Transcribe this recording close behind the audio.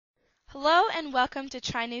Hello and welcome to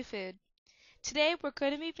TryNewFood. Today we're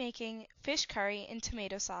going to be making fish curry in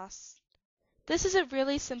tomato sauce. This is a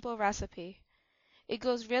really simple recipe. It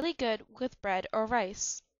goes really good with bread or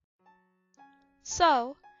rice.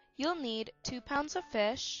 So, you'll need 2 pounds of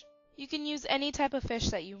fish. You can use any type of fish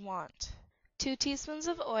that you want. 2 teaspoons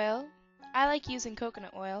of oil. I like using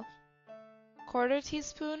coconut oil. 1/4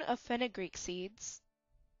 teaspoon of fenugreek seeds.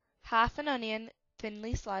 Half an onion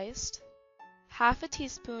thinly sliced. Half a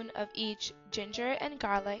teaspoon of each ginger and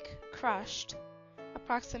garlic crushed,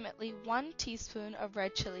 approximately 1 teaspoon of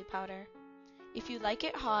red chili powder. If you like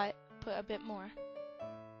it hot, put a bit more.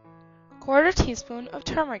 1/4 teaspoon of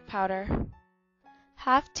turmeric powder,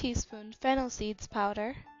 half teaspoon fennel seeds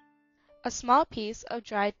powder, a small piece of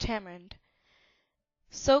dried tamarind.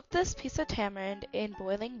 Soak this piece of tamarind in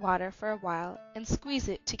boiling water for a while and squeeze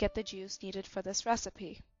it to get the juice needed for this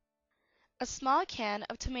recipe. A small can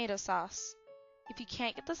of tomato sauce. If you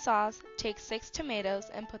can't get the sauce, take 6 tomatoes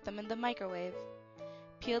and put them in the microwave.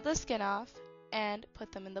 Peel the skin off and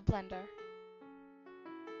put them in the blender.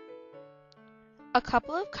 A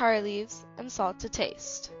couple of curry leaves and salt to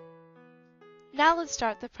taste. Now let's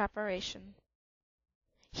start the preparation.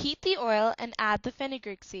 Heat the oil and add the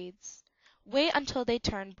fenugreek seeds. Wait until they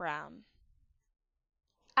turn brown.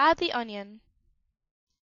 Add the onion.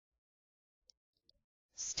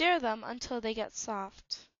 Stir them until they get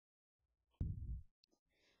soft.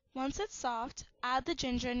 Once it's soft, add the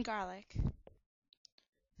ginger and garlic.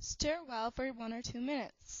 Stir well for 1 or 2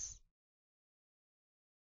 minutes.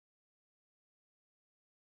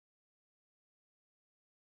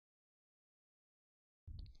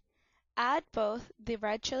 Add both the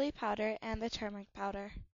red chili powder and the turmeric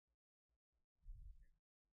powder.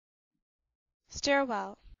 Stir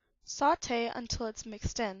well. Sauté until it's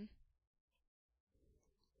mixed in.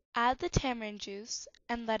 Add the tamarind juice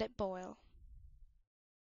and let it boil.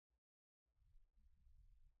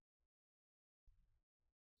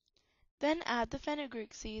 Then add the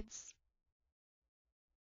fenugreek seeds.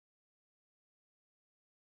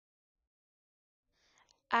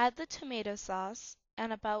 Add the tomato sauce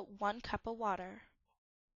and about 1 cup of water.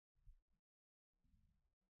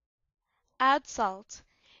 Add salt.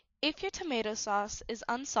 If your tomato sauce is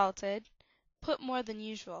unsalted, put more than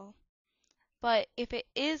usual. But if it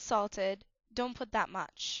is salted, don't put that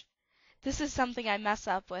much. This is something I mess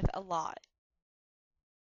up with a lot.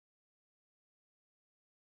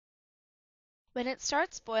 When it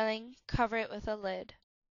starts boiling, cover it with a lid.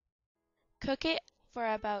 Cook it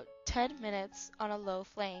for about 10 minutes on a low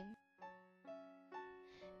flame.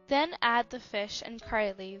 Then add the fish and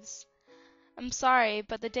curry leaves. I'm sorry,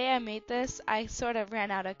 but the day I made this, I sort of ran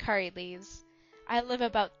out of curry leaves. I live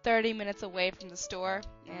about 30 minutes away from the store,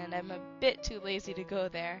 and I'm a bit too lazy to go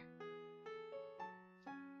there.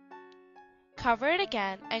 Cover it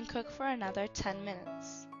again and cook for another 10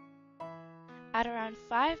 minutes. At around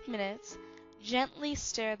 5 minutes, gently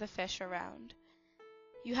stir the fish around.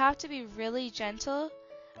 You have to be really gentle,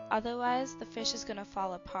 otherwise the fish is going to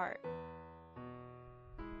fall apart.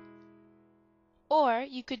 Or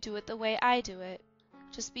you could do it the way I do it.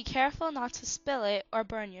 Just be careful not to spill it or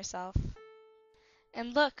burn yourself.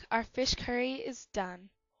 And look, our fish curry is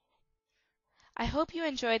done. I hope you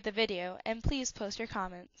enjoyed the video and please post your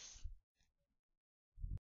comments.